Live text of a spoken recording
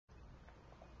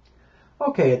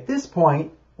Okay, at this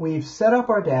point, we've set up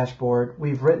our dashboard.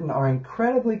 We've written our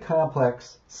incredibly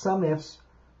complex SUMIFS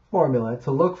formula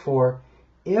to look for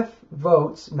if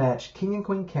votes match King and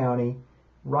Queen County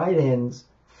write-ins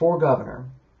for governor,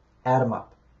 add them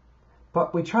up.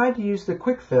 But we tried to use the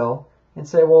quick fill and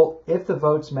say, well, if the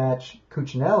votes match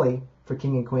Cuccinelli for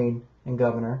King and Queen and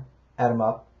governor, add them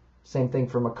up. Same thing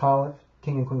for McAuliffe,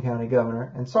 King and Queen County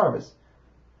governor, and Sarvis.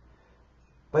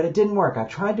 But it didn't work. I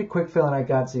tried to quick fill and I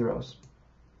got zeros.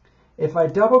 If I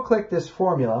double click this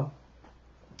formula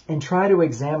and try to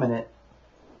examine it,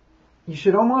 you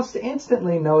should almost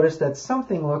instantly notice that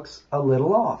something looks a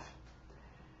little off.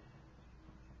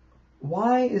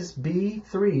 Why is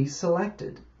B3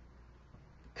 selected?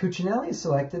 Cuccinelli is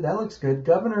selected. That looks good.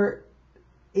 Governor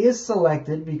is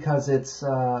selected because it's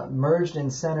merged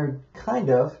and centered, kind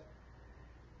of.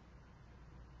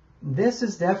 This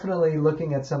is definitely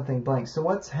looking at something blank. So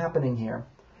what's happening here?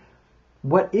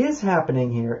 What is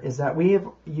happening here is that we have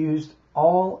used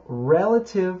all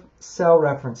relative cell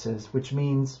references, which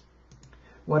means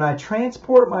when I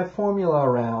transport my formula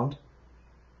around,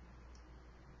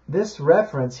 this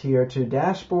reference here to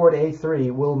dashboard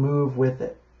A3 will move with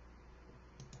it.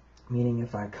 Meaning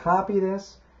if I copy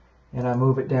this and I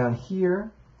move it down here,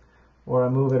 or I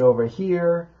move it over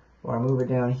here, or I move it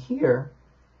down here,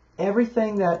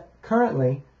 everything that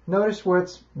currently, notice where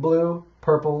it's blue,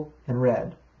 purple, and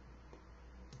red.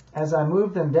 As I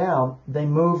move them down, they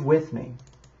move with me.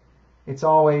 It's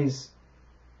always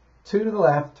 2 to the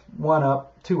left, 1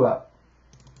 up, 2 up.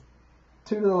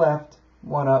 2 to the left,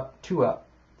 1 up, 2 up.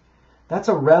 That's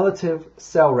a relative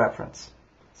cell reference.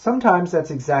 Sometimes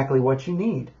that's exactly what you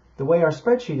need. The way our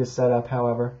spreadsheet is set up,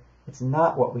 however, it's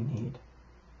not what we need.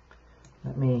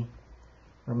 Let me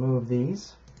remove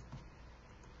these.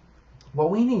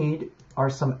 What we need are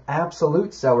some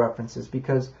absolute cell references,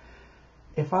 because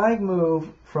if I move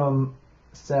from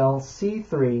cell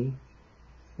C3,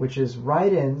 which is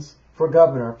write-ins for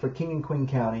governor for King and Queen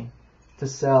County, to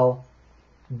cell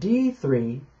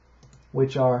D3,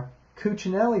 which are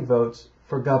Cuccinelli votes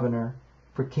for governor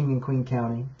for King and Queen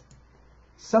County,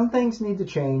 some things need to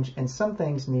change and some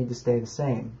things need to stay the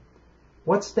same.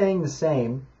 What's staying the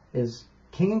same is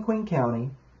King and Queen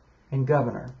County and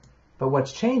governor. But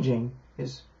what's changing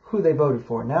is who they voted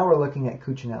for. Now we're looking at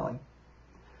Cuccinelli.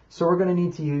 So we're going to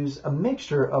need to use a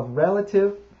mixture of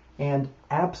relative and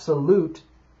absolute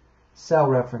cell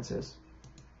references.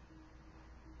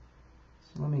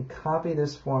 So let me copy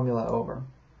this formula over.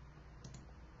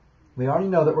 We already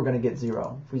know that we're going to get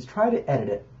 0. If we try to edit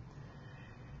it,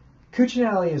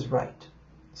 Cuccinelli is right.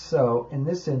 So in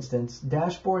this instance,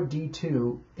 dashboard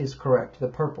D2 is correct, the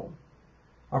purple.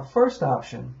 Our first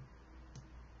option,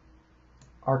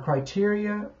 our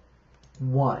criteria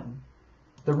 1.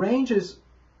 The ranges,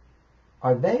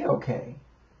 are they okay?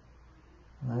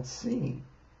 Let's see.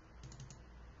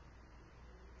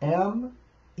 M,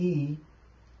 E,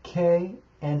 K,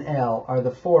 and L are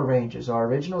the 4 ranges, our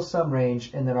original sum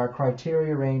range, and then our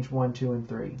criteria range 1, 2, and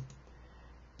 3.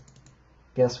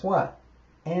 Guess what?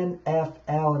 N, F,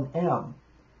 L, and M.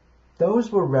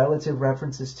 Those were relative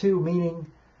references too,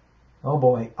 meaning, oh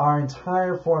boy, our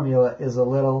entire formula is a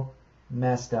little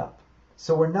messed up.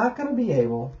 So we're not going to be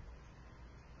able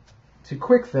to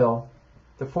quick fill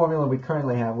the formula we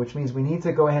currently have, which means we need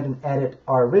to go ahead and edit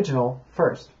our original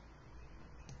first.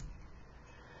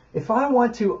 If I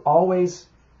want to always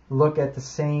look at the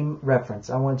same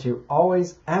reference, I want to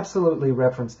always absolutely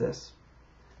reference this.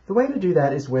 The way to do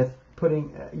that is with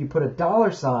you put a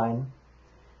 $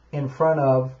 in front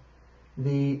of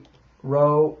the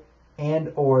row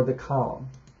and or the column.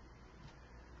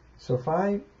 So if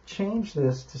I change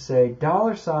this to say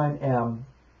 $M,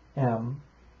 M,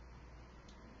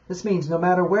 this means no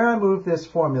matter where I move this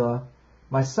formula,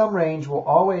 my sum range will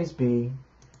always be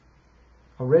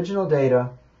original data,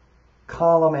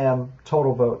 column M,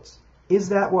 total votes. Is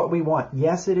that what we want?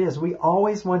 Yes, it is. We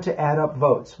always want to add up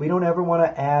votes. We don't ever want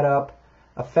to add up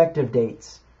effective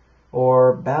dates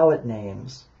or ballot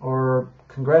names or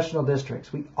congressional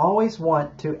districts. We always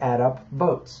want to add up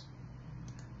votes.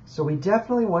 So we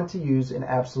definitely want to use an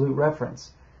absolute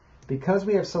reference. Because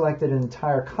we have selected an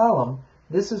entire column,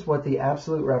 this is what the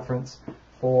absolute reference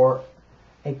for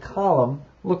a column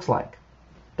looks like.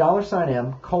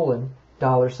 $M, colon,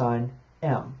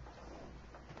 $M.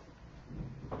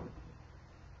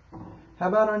 How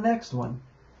about our next one?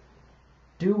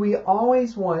 Do we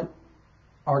always want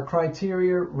our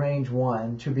criteria range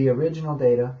 1 to be original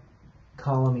data,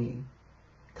 column E?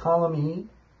 Column E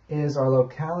is our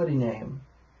locality name.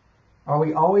 Are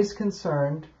we always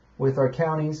concerned with our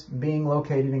counties being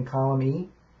located in column E?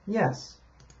 Yes.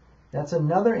 That's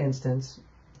another instance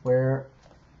where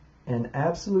an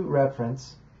absolute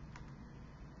reference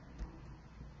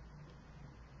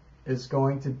is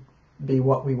going to be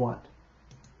what we want.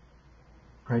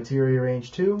 Criteria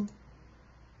range 2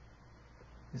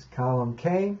 is column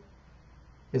K.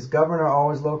 Is governor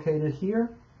always located here?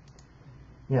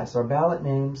 Yes, our ballot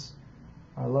names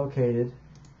are located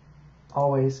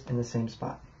always in the same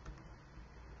spot.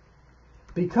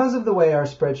 Because of the way our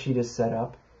spreadsheet is set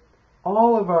up,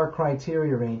 all of our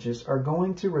criteria ranges are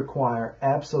going to require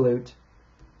absolute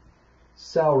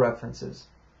cell references.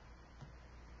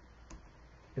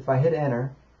 If I hit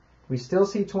enter, we still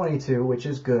see 22, which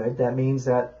is good. That means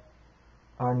that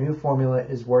our new formula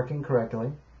is working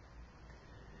correctly.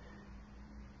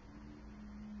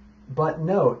 But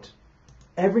note,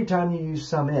 every time you use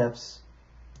SUMIFs,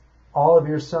 all of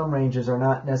your sum ranges are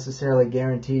not necessarily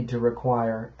guaranteed to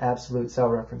require absolute cell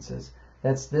references.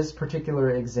 That's this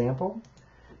particular example.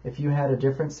 If you had a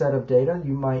different set of data,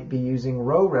 you might be using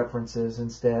row references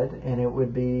instead, and it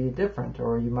would be different.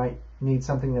 Or you might need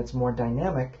something that's more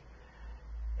dynamic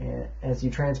as you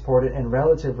transport it, and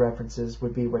relative references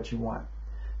would be what you want.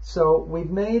 So we've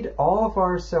made all of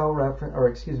our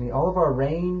all of our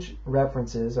range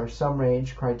references, our sum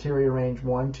range, criteria range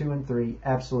 1, 2, and 3,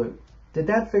 absolute. Did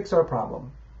that fix our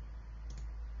problem?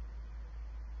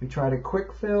 We try to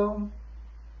quick fill.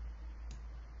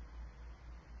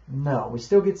 No, we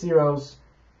still get zeros.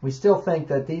 We still think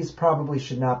that these probably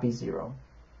should not be 0.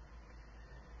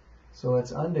 So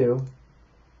let's undo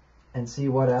and see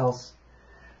what else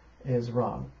is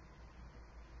wrong.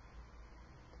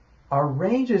 Our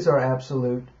ranges are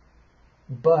absolute,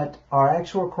 but our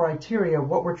actual criteria,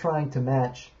 what we're trying to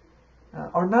match,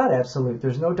 are not absolute.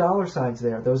 There's no dollar signs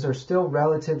there. Those are still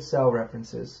relative cell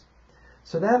references.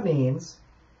 So that means,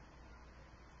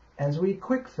 as we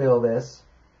quick fill this,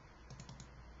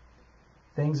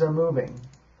 things are moving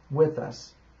with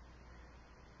us.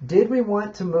 Did we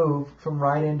want to move from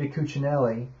Write-In to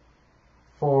Cuccinelli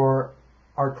for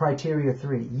our criteria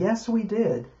 3? Yes, we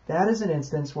did. That is an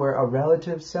instance where a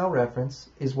relative cell reference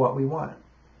is what we want.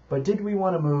 But did we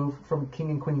want to move from King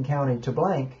and Queen County to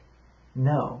blank?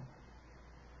 No.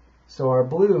 So our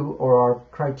blue, or our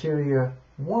criteria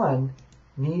 1,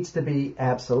 needs to be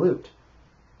absolute.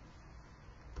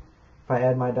 If I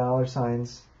add my dollar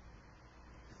signs,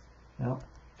 no,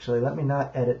 actually let me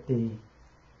not edit the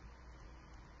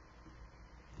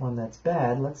one that's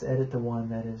bad. Let's edit the one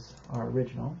that is our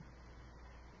original.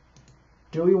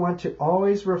 Do we want to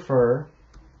always refer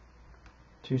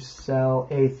to cell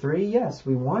A3? Yes,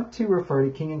 we want to refer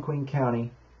to King and Queen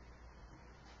County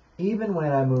even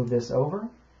when I move this over.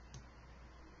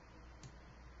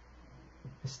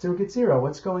 I still get 0.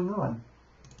 What's going on?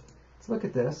 Let's look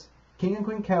at this. King and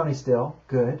Queen County still,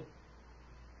 good.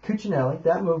 Cuccinelli,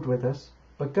 that moved with us,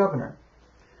 but governor.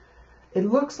 It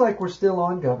looks like we're still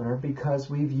on governor because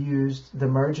we've used the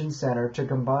merge and center to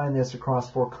combine this across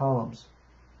 4 columns.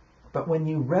 But when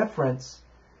you reference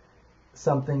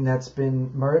something that's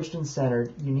been merged and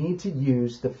centered, you need to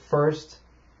use the first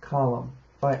column.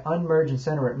 If I unmerge and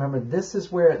center it, remember this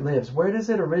is where it lives. Where does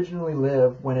it originally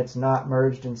live when it's not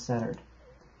merged and centered?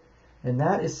 And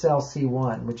that is cell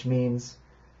C1, which means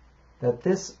that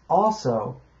this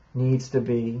also needs to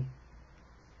be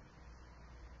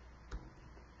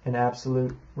an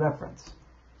absolute reference.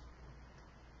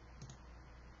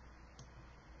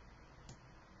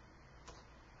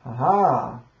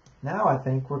 Aha! Now I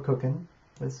think we're cooking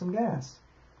with some gas.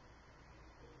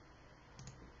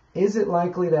 Is it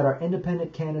likely that our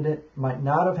independent candidate might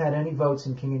not have had any votes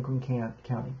in King and Queen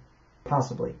County?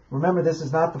 Possibly. Remember, this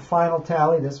is not the final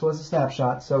tally. This was a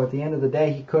snapshot. So at the end of the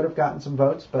day, he could have gotten some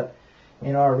votes. But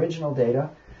in our original data,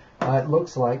 it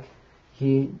looks like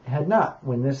he had not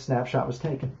when this snapshot was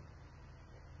taken.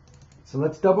 So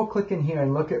let's double click in here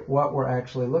and look at what we're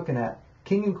actually looking at.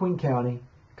 King and Queen County,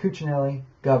 Cuccinelli,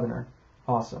 governor.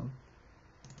 Awesome.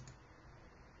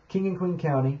 King and Queen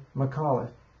County, McAuliffe,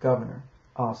 governor.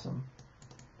 Awesome.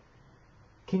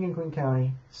 King and Queen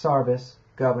County, Sarvis,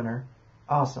 governor.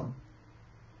 Awesome.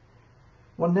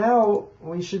 Well, now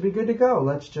we should be good to go.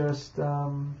 Let's just,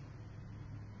 uh-oh.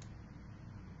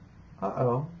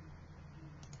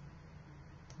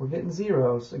 We're getting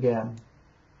zeros again.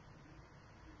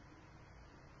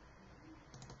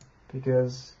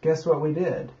 Because guess what we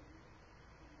did?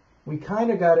 We kind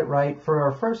of got it right for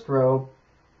our first row,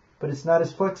 but it's not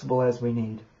as flexible as we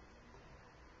need.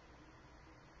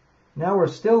 Now we're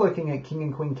still looking at King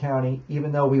and Queen County,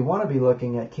 even though we want to be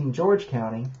looking at King George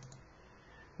County.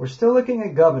 We're still looking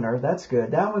at governor. That's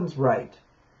good. That one's right.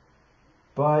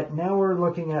 But now we're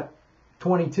looking at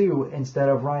 22 instead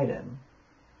of write-in.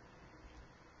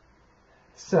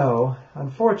 So,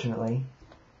 unfortunately,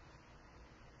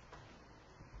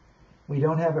 we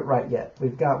don't have it right yet.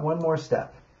 We've got one more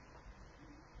step.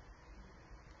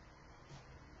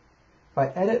 If I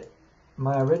edit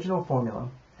my original formula,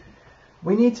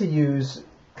 we need to use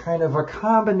kind of a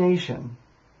combination.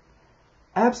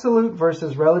 Absolute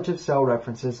versus relative cell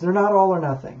references. They're not all or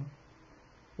nothing,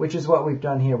 which is what we've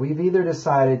done here. We've either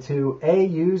decided to A,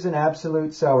 use an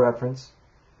absolute cell reference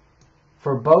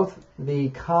for both the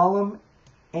column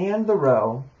and the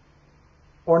row,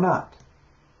 or not.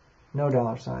 No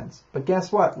dollar signs. But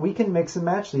guess what? We can mix and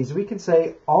match these. We can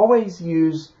say always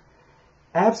use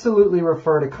absolutely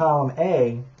refer to column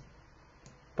A,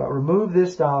 but remove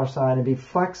this dollar sign and be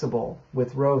flexible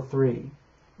with row 3.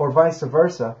 Or vice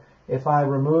versa. If I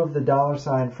remove the dollar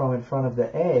sign from in front of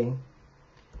the A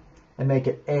and make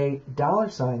it A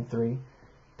 $3,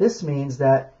 this means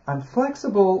that I'm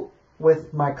flexible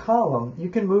with my column. You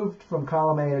can move from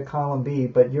column A to column B,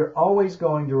 but you're always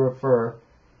going to refer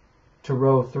to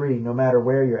row 3 no matter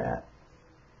where you're at.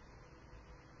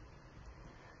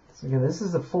 So again, this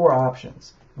is the 4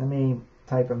 options. Let me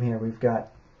type them here. We've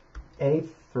got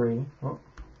A3,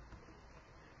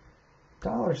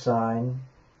 dollar sign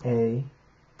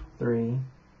A3,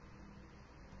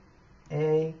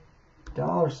 A $3,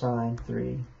 dollar sign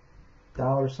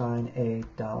A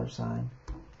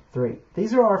 $3.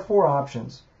 These are our 4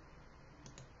 options.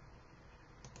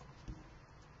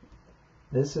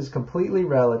 This is completely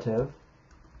relative,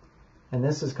 and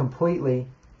this is completely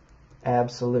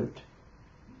absolute.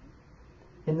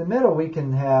 In the middle, we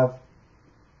can have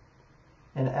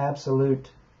an absolute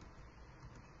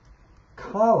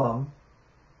column,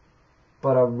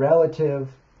 but a relative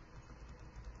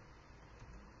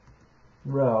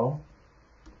row,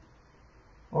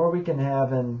 or we can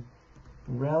have an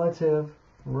relative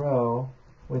row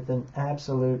with an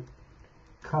absolute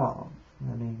column.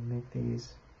 Let me make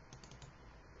these.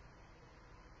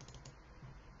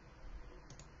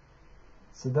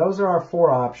 So those are our 4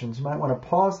 options. You might want to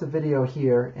pause the video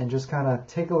here and just kind of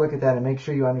take a look at that and make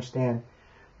sure you understand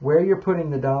where you're putting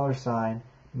the dollar sign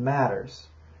matters.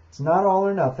 It's not all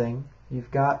or nothing. You've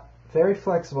got very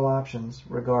flexible options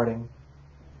regarding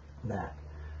that.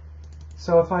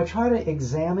 So if I try to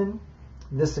examine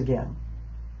this again,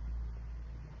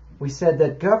 we said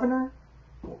that governor,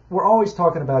 we're always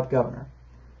talking about governor.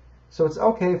 So it's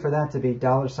okay for that to be $C,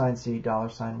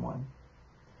 $1.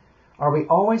 Are we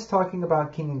always talking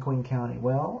about King and Queen County?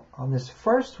 Well, on this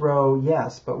first row,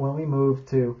 yes, but when we move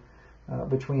to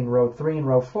between row 3 and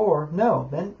row 4, no.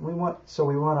 Then we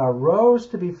want our rows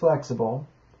to be flexible,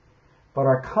 but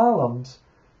our columns,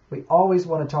 we always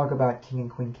want to talk about King and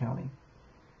Queen County.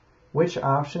 Which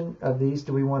option of these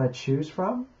do we want to choose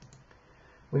from?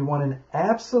 We want an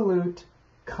absolute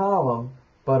column,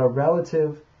 but a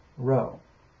relative row.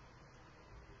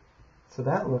 So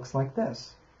that looks like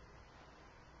this.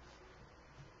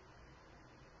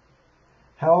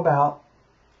 How about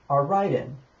our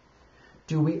write-in?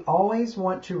 Do we always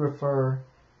want to refer,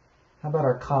 how about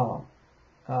our column,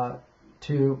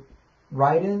 to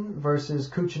write-in versus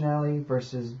Cuccinelli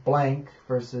versus blank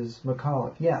versus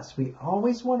McAuliffe? Yes, we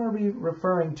always want to be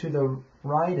referring to the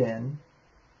write-in.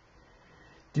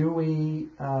 Do we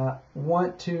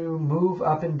want to move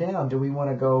up and down? Do we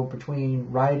want to go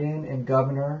between write-in and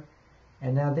governor?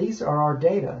 And now these are our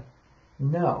data.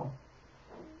 No.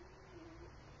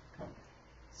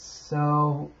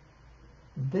 So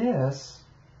this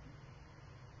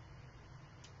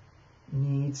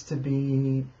needs to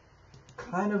be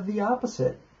kind of the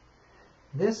opposite.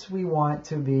 This we want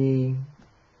to be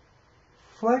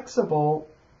flexible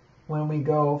when we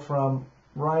go from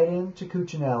write-in to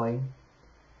Cuccinelli,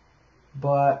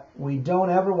 but we don't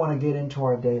ever want to get into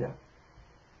our data.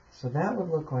 So that would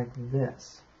look like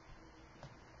this.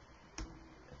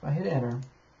 If I hit enter,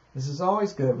 this is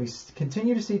always good. We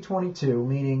continue to see 22,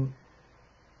 meaning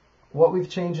what we've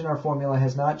changed in our formula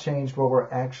has not changed what we're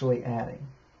actually adding.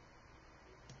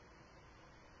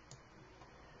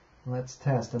 Let's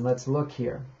test and let's look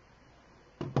here.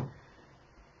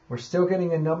 We're still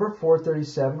getting a number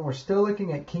 437. We're still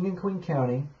looking at King and Queen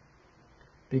County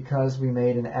because we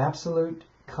made an absolute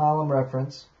column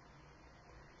reference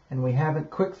and we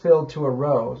haven't quick filled to a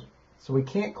row. So we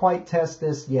can't quite test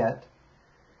this yet.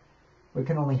 We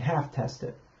can only half test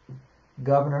it.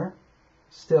 Governor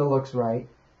still looks right.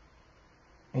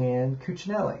 And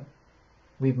Cuccinelli.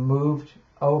 We've moved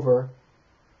over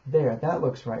there. That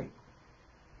looks right.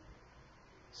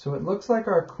 So it looks like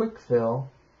our quick fill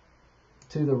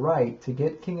to the right to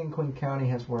get King and Queen County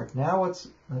has worked. Now let's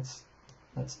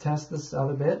test this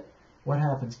other bit. What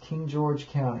happens? King George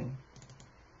County.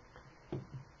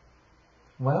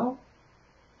 Well,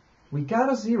 we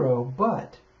got a 0,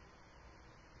 but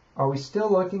Are we still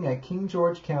looking at King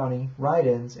George County,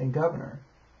 write-ins, and governor?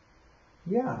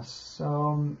 Yes.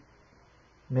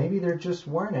 Maybe there just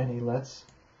weren't any. Let's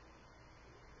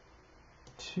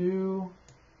 2,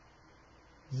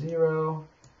 0.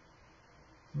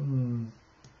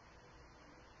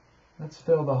 Let's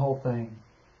fill the whole thing.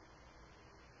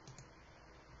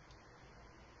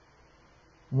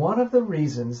 One of the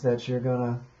reasons that you're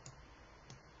going to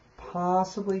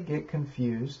possibly get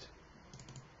confused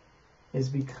is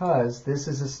because this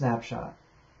is a snapshot.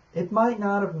 It might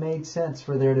not have made sense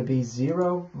for there to be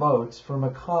 0 votes for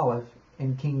McAuliffe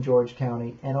in King George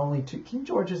County and only 2. King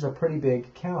George is a pretty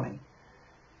big county.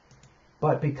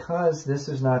 But because this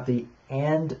is not the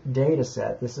end data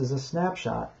set, this is a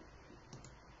snapshot,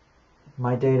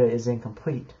 my data is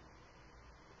incomplete.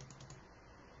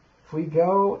 If we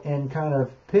go and kind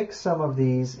of pick some of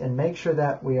these and make sure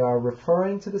that we are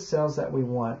referring to the cells that we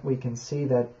want, we can see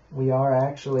that we are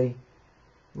actually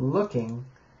looking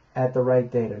at the right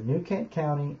data. New Kent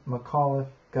County, McAuliffe,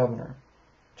 governor.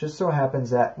 Just so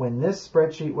happens that when this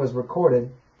spreadsheet was recorded,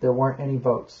 there weren't any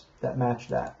votes that matched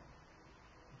that.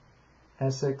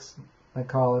 Essex,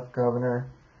 McAuliffe, governor.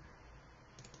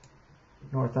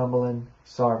 Northumberland,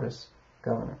 Sarvis,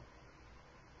 governor.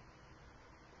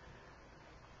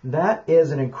 That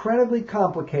is an incredibly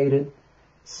complicated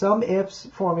sum-ifs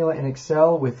formula in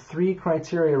Excel with 3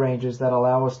 criteria ranges that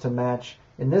allow us to match,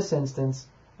 in this instance,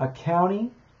 a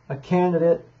county, a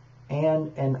candidate,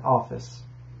 and an office.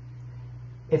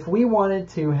 If we wanted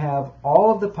to have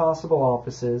all of the possible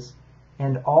offices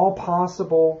and all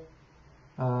possible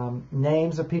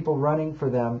names of people running for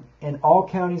them in all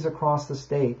counties across the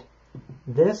state,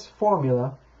 this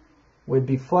formula would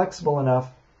be flexible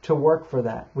enough to work for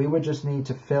that. We would just need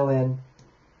to fill in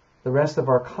the rest of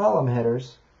our column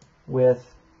headers with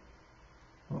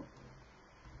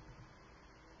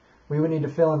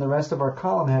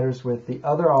the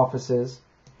other offices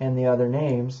and the other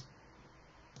names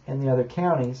and the other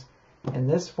counties, and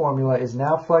this formula is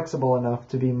now flexible enough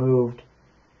to be moved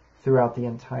throughout the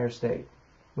entire state,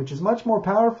 which is much more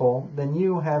powerful than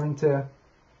you having to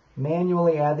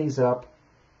manually add these up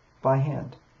by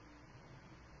hand.